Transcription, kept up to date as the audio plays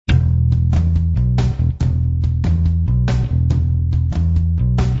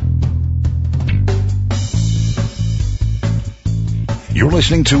You're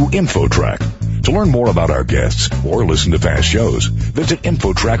listening to InfoTrack. To learn more about our guests or listen to past shows, visit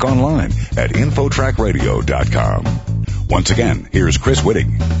InfoTrack online at InfoTrackRadio.com. Once again, here's Chris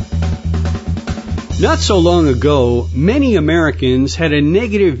Whitting. Not so long ago, many Americans had a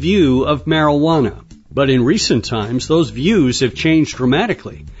negative view of marijuana. But in recent times, those views have changed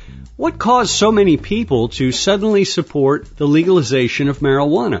dramatically. What caused so many people to suddenly support the legalization of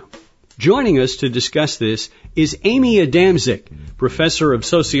marijuana? Joining us to discuss this is Amy Adamczyk, professor of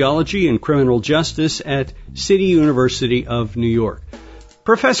sociology and criminal justice at City University of New York.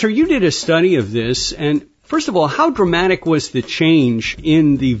 Professor, you did a study of this, and first of all, how dramatic was the change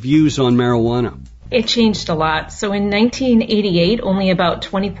in the views on marijuana? It changed a lot. So in 1988, only about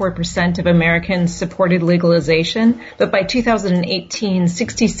 24% of Americans supported legalization. But by 2018,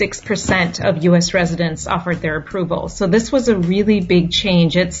 66% of U.S. residents offered their approval. So this was a really big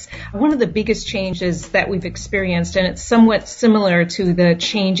change. It's one of the biggest changes that we've experienced, and it's somewhat similar to the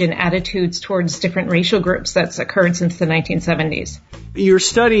change in attitudes towards different racial groups that's occurred since the 1970s. Your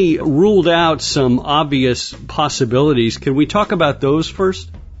study ruled out some obvious possibilities. Can we talk about those first?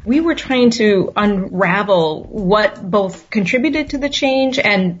 We were trying to unravel what both contributed to the change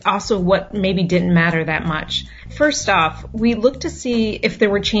and also what maybe didn't matter that much. First off, we looked to see if there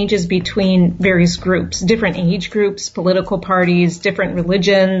were changes between various groups, different age groups, political parties, different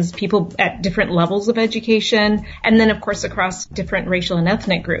religions, people at different levels of education, and then, of course, across different racial and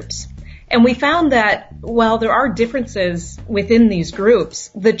ethnic groups. And we found that while there are differences within these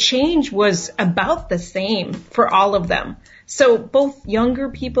groups, the change was about the same for all of them. So both younger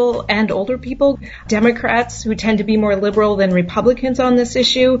people and older people, Democrats who tend to be more liberal than Republicans on this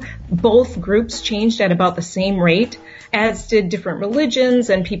issue, both groups changed at about the same rate, as did different religions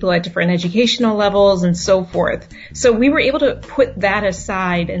and people at different educational levels and so forth. So we were able to put that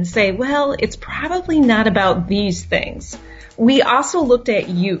aside and say, well, it's probably not about these things. We also looked at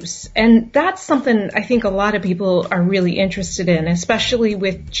use, and that's something I think a lot of people are really interested in, especially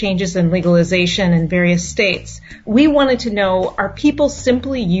with changes in legalization in various states. We wanted to know, are people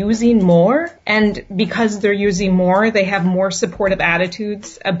simply using more? And because they're using more, they have more supportive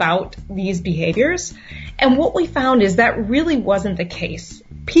attitudes about these behaviors? And what we found is that really wasn't the case.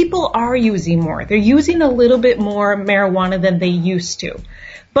 People are using more. They're using a little bit more marijuana than they used to.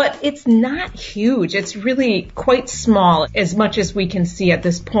 But it's not huge. It's really quite small, as much as we can see at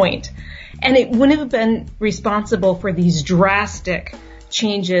this point. And it wouldn't have been responsible for these drastic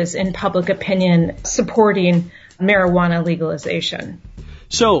changes in public opinion supporting marijuana legalization.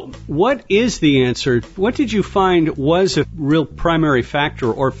 So what is the answer? What did you find was a real primary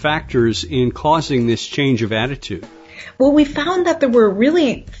factor or factors in causing this change of attitude? Well, we found that there were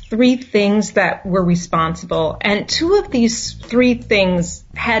really three things that were responsible, and two of these three things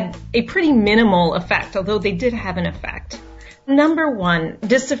had a pretty minimal effect, although they did have an effect. Number one,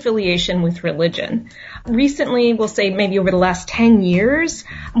 disaffiliation with religion. Recently, we'll say maybe over the last 10 years,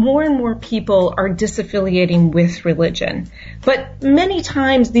 more and more people are disaffiliating with religion. But many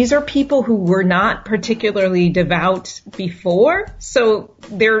times, these are people who were not particularly devout before, so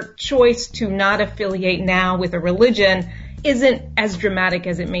their choice to not affiliate now with a religion isn't as dramatic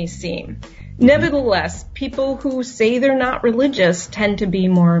as it may seem. Nevertheless, people who say they're not religious tend to be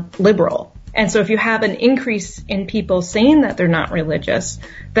more liberal. And so if you have an increase in people saying that they're not religious,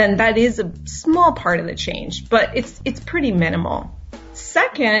 then that is a small part of the change, but it's pretty minimal.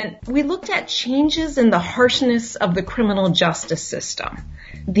 Second, we looked at changes in the harshness of the criminal justice system.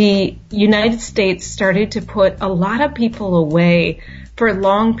 The United States started to put a lot of people away for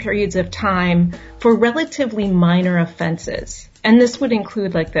long periods of time for relatively minor offenses. And this would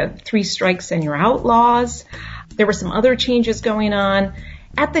include like the 3 strikes and you're out laws. There were some other changes going on.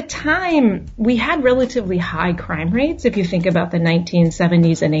 At the time, we had relatively high crime rates, if you think about the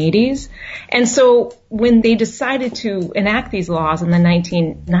 1970s and 80s. And so when they decided to enact these laws in the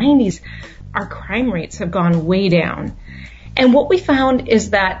 1990s, our crime rates have gone way down. And what we found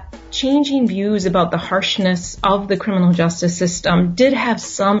is that changing views about the harshness of the criminal justice system did have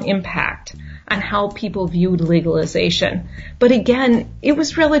some impact on how people viewed legalization. But again, it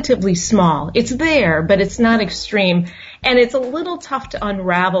was relatively small. It's there, but it's not extreme. And it's a little tough to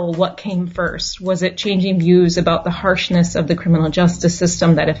unravel what came first. Was it changing views about the harshness of the criminal justice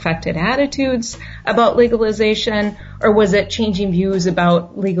system that affected attitudes about legalization? Or was it changing views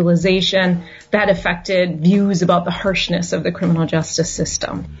about legalization that affected views about the harshness of the criminal justice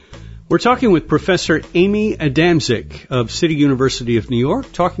system? We're talking with Professor Amy Adamczyk of City University of New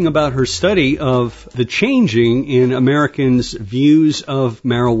York, talking about her study of the changing in Americans' views of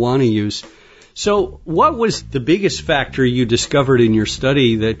marijuana use. So what was the biggest factor you discovered in your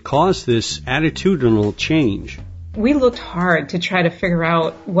study that caused this attitudinal change? We looked hard to try to figure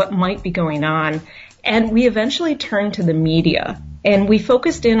out what might be going on, and we eventually turned to the media. And we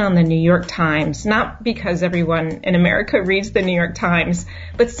focused in on the New York Times, not because everyone in America reads the New York Times,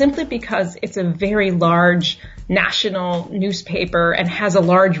 but simply because it's a very large national newspaper and has a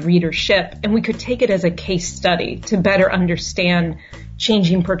large readership, and we could take it as a case study to better understand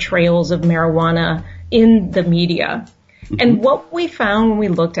changing portrayals of marijuana in the media. And what we found when we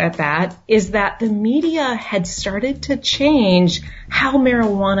looked at that is that the media had started to change how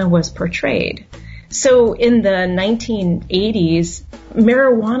marijuana was portrayed. So in the 1980s,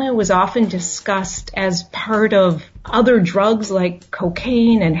 marijuana was often discussed as part of other drugs like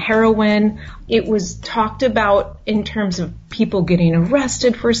cocaine and heroin. It was talked about in terms of people getting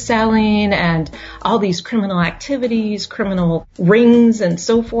arrested for selling and all these criminal activities, criminal rings and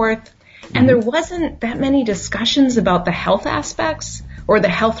so forth. And there wasn't that many discussions about the health aspects or the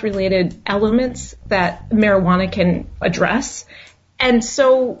health-related elements that marijuana can address. And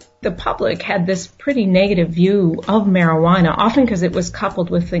so the public had this pretty negative view of marijuana, often because it was coupled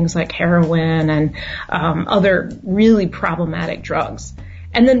with things like heroin and other really problematic drugs.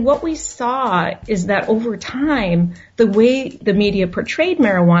 And then what we saw is that over time, the way the media portrayed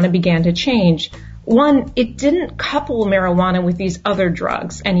marijuana began to change. One, it didn't couple marijuana with these other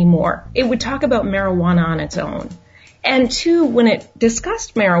drugs anymore. It would talk about marijuana on its own. And two, when it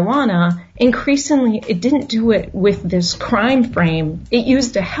discussed marijuana, increasingly it didn't do it with this crime frame. It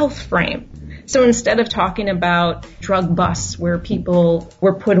used a health frame. So instead of talking about drug busts where people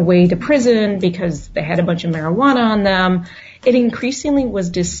were put away to prison because they had a bunch of marijuana on them, it increasingly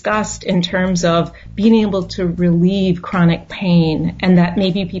was discussed in terms of being able to relieve chronic pain, and that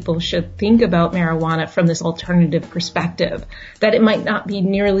maybe people should think about marijuana from this alternative perspective, that it might not be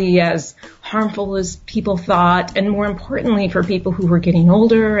nearly as harmful as people thought, and more importantly, for people who were getting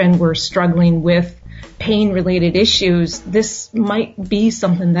older and were struggling with pain-related issues, this might be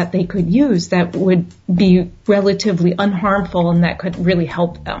something that they could use that would be relatively unharmful and that could really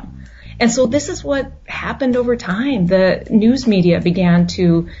help them. And so this is what happened over time. The news media began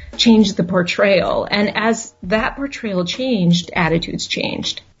to change the portrayal. And as that portrayal changed, attitudes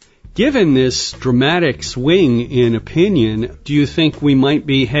changed. Given this dramatic swing in opinion, do you think we might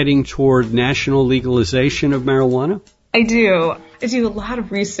be heading toward national legalization of marijuana? I do. I do a lot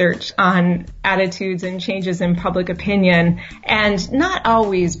of research on attitudes and changes in public opinion. And not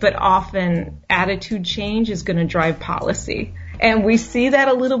always, but often, attitude change is going to drive policy. And we see that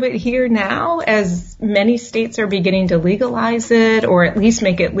a little bit here now as many states are beginning to legalize it or at least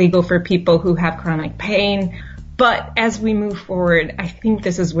make it legal for people who have chronic pain. But as we move forward, I think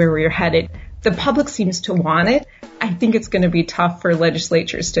this is where we're headed. The public seems to want it. I think it's going to be tough for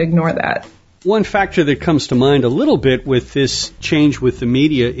legislatures to ignore that. One factor that comes to mind a little bit with this change with the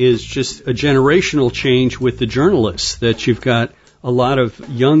media is just a generational change with the journalists, that you've got a lot of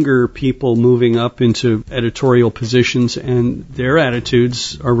younger people moving up into editorial positions, and their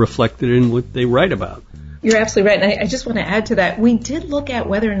attitudes are reflected in what they write about. You're absolutely right. And I just want to add to that. We did look at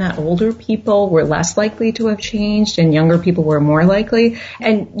whether or not older people were less likely to have changed and younger people were more likely.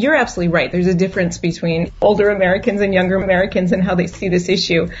 And you're absolutely right. There's a difference between older Americans and younger Americans and how they see this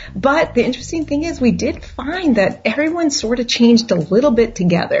issue. But the interesting thing is we did find that everyone sort of changed a little bit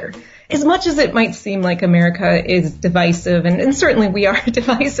together. As much as it might seem like America is divisive, and certainly we are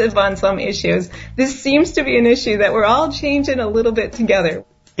divisive on some issues, this seems to be an issue that we're all changing a little bit together.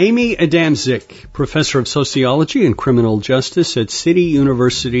 Amy Adamczyk, Professor of Sociology and Criminal Justice at City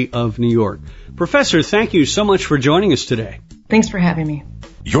University of New York. Professor, thank you so much for joining us today. Thanks for having me.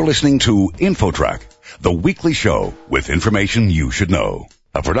 You're listening to InfoTrack, the weekly show with information you should know.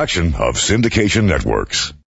 A production of Syndication Networks.